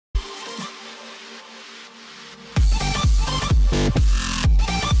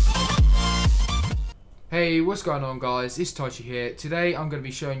Hey, what's going on guys? It's Taishi here. Today I'm going to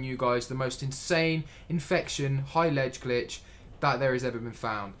be showing you guys the most insane infection high ledge glitch that there has ever been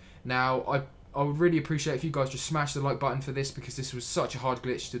found. Now, I would really appreciate if you guys just smash the like button for this because this was such a hard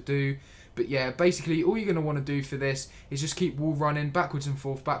glitch to do. But yeah, basically all you're going to want to do for this is just keep wall running backwards and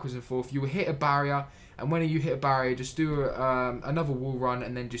forth, backwards and forth. You will hit a barrier, and when you hit a barrier, just do another wall run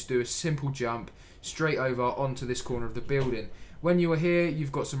and then just do a simple jump straight over onto this corner of the building. When you are here,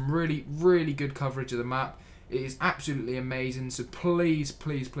 you've got some really good coverage of the map. It is absolutely amazing, so please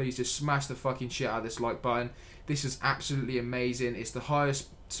just smash the fucking shit out of this like button. This is absolutely amazing. It's the highest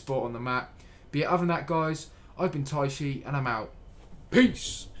spot on the map. But yeah, other than that guys, I've been Taishi and I'm out.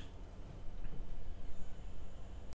 Peace!